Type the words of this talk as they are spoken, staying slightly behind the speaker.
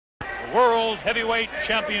World Heavyweight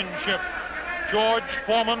Championship. George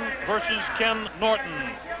Foreman versus Ken Norton.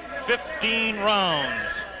 15 rounds.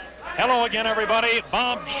 Hello again, everybody.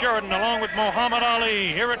 Bob Sheridan along with Muhammad Ali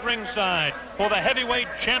here at ringside for the heavyweight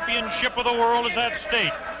championship of the world is at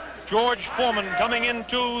stake. George Foreman coming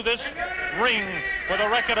into this ring with a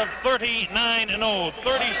record of 39-0,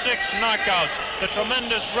 36 knockouts, the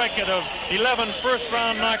tremendous record of 11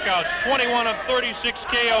 first-round knockouts, 21 of 36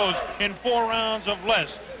 KOs in 4 rounds of less.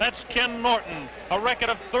 That's Ken Norton, a record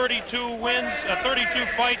of 32 wins, 32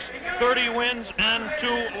 fights, 30 wins, and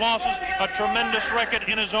 2 losses, a tremendous record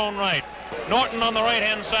in his own right. Norton on the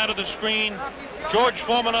right-hand side of the screen, George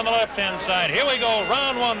Foreman on the left-hand side. Here we go,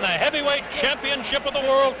 round 1. The heavyweight championship of the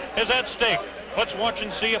world is at stake. Let's watch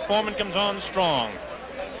and see if Foreman comes on strong.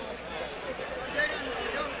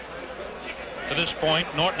 To this point,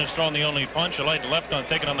 Norton has thrown the only punch, a light left on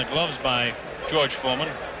taken on the gloves by George Foreman.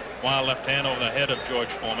 Wild left hand over the head of George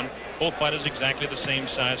Foreman. Both fighters exactly the same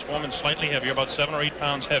size. Foreman slightly heavier, about 7 or 8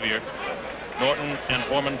 pounds heavier. Norton and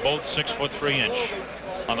Foreman both 6'3".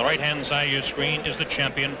 On the right-hand side of your screen is the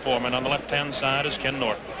champion, Foreman. On the left-hand side is Ken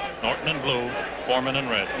Norton. Norton in blue, Foreman in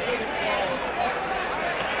red.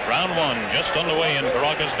 Round 1 just underway in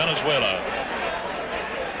Caracas, Venezuela.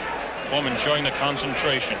 Foreman showing the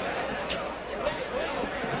concentration.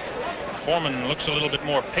 Foreman looks a little bit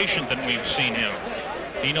more patient than we've seen him.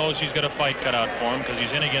 He knows he's got a fight cut out for him because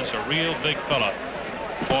he's in against a real big fella.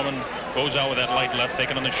 Foreman goes out with that light left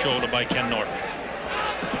taken on the shoulder by Ken Norton.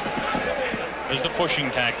 There's the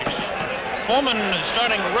pushing tactics. Foreman is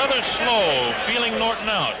starting rather slow, feeling Norton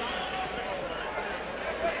out.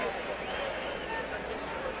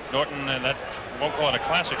 Norton, that won't call it a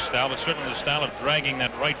classic style, but certainly the style of dragging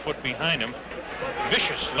that right foot behind him.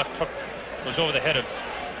 Vicious left hook goes over the head of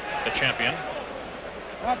the champion.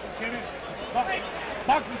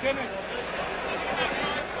 Boxing, Kenny.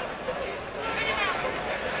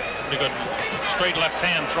 Pretty good straight left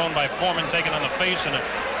hand thrown by Foreman, taken on the face, and a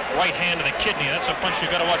right hand to the kidney. That's a punch you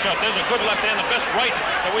got to watch out. There's a good left hand, the best right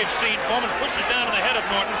that we've seen. Foreman pushed it down on the head of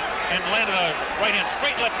Norton and landed a right hand,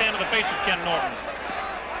 straight left hand to the face of Ken Norton.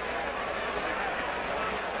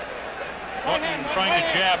 Norton trying to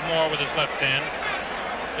jab more with his left hand.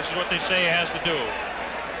 This is what they say he has to do.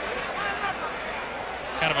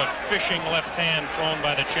 Kind of a fishing left hand thrown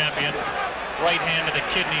by the champion. Right hand to the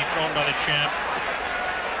kidney thrown by the champ.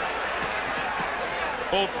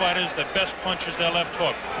 Both fighters, the best punch is their left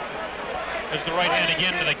hook. There's the right hand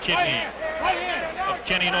again to the kidney of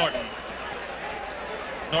Kenny Norton.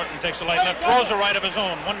 Norton takes a light left, throws a right of his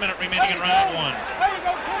own. 1 minute remaining in round 1.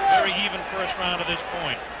 Very even first round at this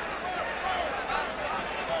point.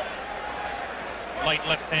 Light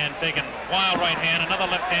left hand taken, wild right hand, another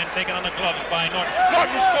left hand taken on the gloves by Norton.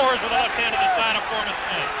 Norton scores with a left hand to the side of Foreman's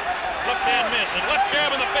head. Left hand miss, and left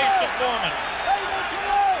jab in the face to Foreman.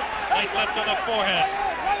 Light left on the forehead.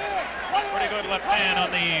 Pretty good left hand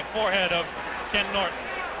on the forehead of Ken Norton.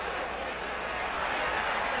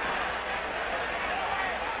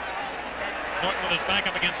 Norton with his back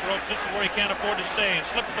up against the ropes. This is where he can't afford to stay. He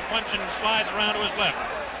slips the punch and slides around to his left.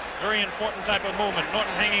 Very important type of movement.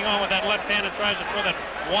 Norton hanging on with that left hand and tries to throw that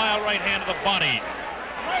wild right hand to the body.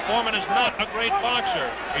 Foreman is not a great boxer.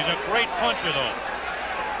 He's a great puncher, though.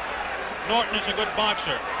 Norton is a good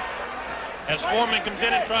boxer. As Foreman comes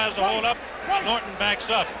in and tries to hold up, Norton backs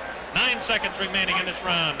up. 9 seconds remaining in this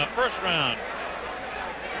round, the first round.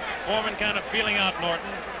 Foreman kind of feeling out Norton.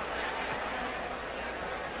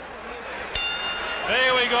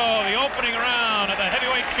 There we go, the opening round of the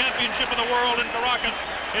heavyweight championship of the world in Caracas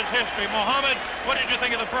is history. Muhammad, what did you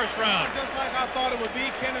think of the first round? Just like I thought it would be,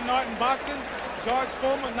 Ken and Norton boxing. George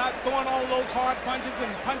Foreman not throwing all those hard punches and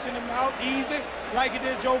punching them out easy like he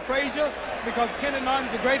did Joe Frazier, because Ken and Norton's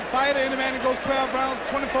a great fighter. Any man who goes 12 rounds,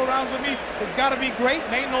 24 rounds with me has got to be great.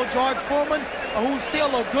 And ain't no George Foreman, who's still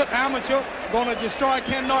a good amateur, going to destroy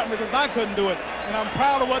Ken Norton, because I couldn't do it. And I'm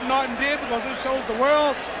proud of what Norton did, because it shows the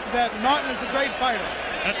world that Norton is a great fighter.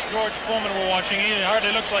 That's George Foreman we're watching. He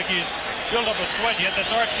hardly looks like he's built up a sweat yet. That's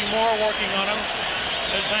Archie Moore working on him.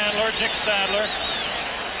 His handler, Dick Sadler.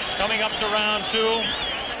 Coming up to round 2.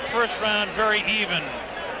 First round very even.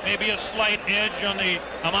 Maybe a slight edge on the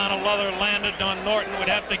amount of leather landed on Norton would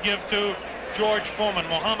have to give to George Foreman.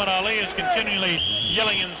 Muhammad Ali is continually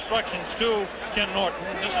yelling instructions to Ken Norton.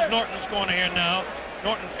 This is Norton's corner here now.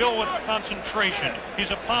 Norton filled with concentration.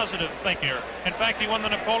 He's a positive thinker. In fact, he won the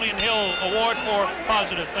Napoleon Hill Award for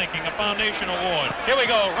positive thinking, a foundation award. Here we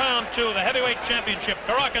go, round 2, the heavyweight championship,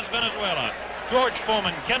 Caracas, Venezuela. George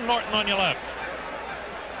Foreman, Ken Norton on your left.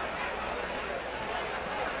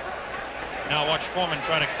 Now watch Foreman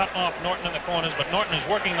try to cut off Norton in the corners, but Norton is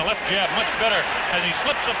working the left jab much better as he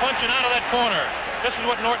slips the punch and out of that corner. This is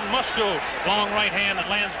what Norton must do. Long right hand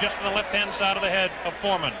that lands just on the left-hand side of the head of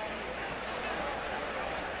Foreman.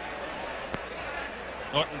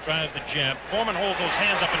 Norton tries the jab. Foreman holds those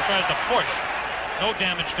hands up and tries to push. No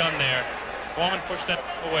damage done there. Foreman pushed that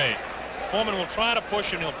away. Foreman will try to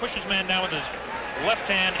push, and he'll push his man down with his left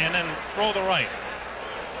hand and then throw the right.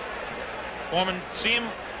 Foreman, see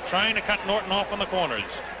him trying to cut Norton off on the corners.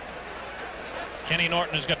 Kenny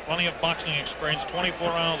Norton has got plenty of boxing experience. 24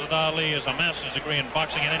 rounds with Ali, has a master's degree in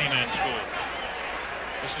boxing at any man's school.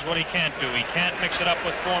 This is what he can't do. He can't mix it up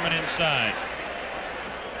with Foreman inside.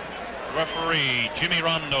 The referee, Jimmy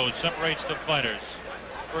Rondo, separates the fighters.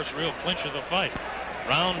 First real clinch of the fight.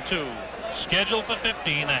 Round 2, scheduled for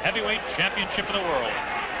 15, a heavyweight championship of the world.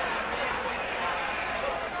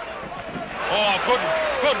 Oh,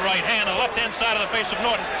 good right hand on the left-hand side of the face of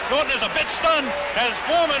Norton. Norton is a bit stunned as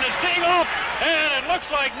Foreman is teeing off, and it looks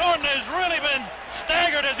like Norton has really been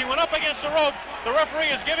staggered as he went up against the rope. The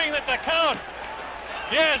referee is giving it the count.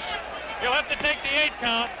 Yes, he'll have to take the 8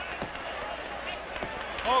 count.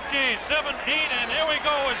 Okay, 7-8, and here we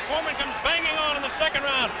go as Foreman comes banging on in the second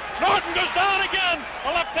round. Norton goes down again,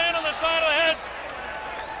 a left hand on the side of the head.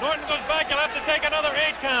 Norton goes back, he'll have to take another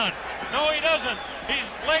 8 count. No, he doesn't. His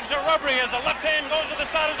legs are rubbery as the left hand goes to the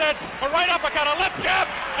side of his head. A right uppercut, a left jab,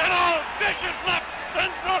 and a vicious left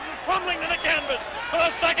sends Norton crumbling to the canvas for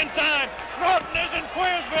the second time. Norton is in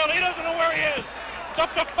Queersville. He doesn't know where he is. It's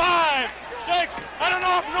up to 5, 6. I don't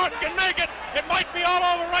know if Norton can make it. It might be all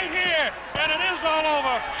over right here, and it is all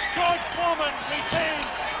over. George Foreman retains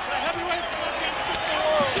the heavyweight championship of the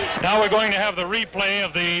world. Now we're going to have the replay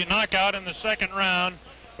of the knockout in the second round.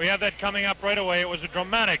 We have that coming up right away. It was a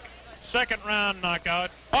dramatic second round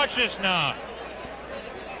knockout. Watch this now.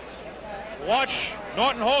 Watch.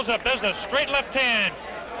 Norton holds up. There's a straight left hand.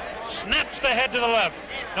 Snaps the head to the left.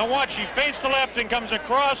 Now watch. He feints the left and comes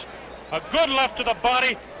across. A good left to the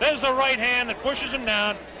body. There's the right hand that pushes him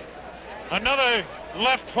down. Another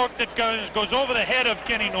left hook that goes over the head of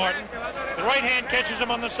Kenny Norton. The right hand catches him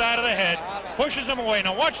on the side of the head. Pushes him away.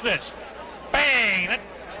 Now watch this. Bang! That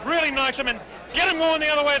really knocks him in. Get him going the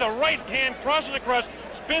other way. The right hand crosses across.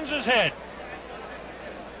 Spins his head.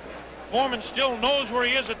 Foreman still knows where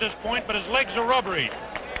he is at this point, but his legs are rubbery.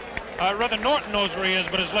 Rather, Norton knows where he is,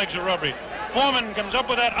 but his legs are rubbery. Foreman comes up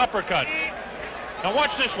with that uppercut. Now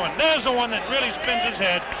watch this one. There's the one that really spins his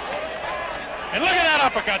head. And look at that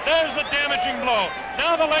uppercut. There's the damaging blow.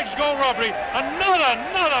 Now the legs go rubbery.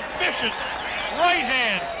 Another vicious right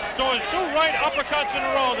hand. So it's 2 right uppercuts in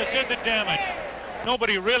a row that did the damage.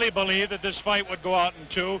 Nobody really believed that this fight would go out in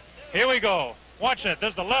 2. Here we go. Watch that.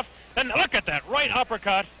 There's the left. Then look at that right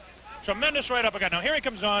uppercut. Tremendous right uppercut. Now here he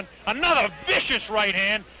comes on. Another vicious right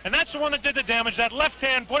hand. And that's the one that did the damage. That left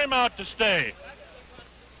hand put him out to stay.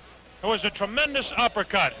 It was a tremendous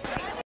uppercut.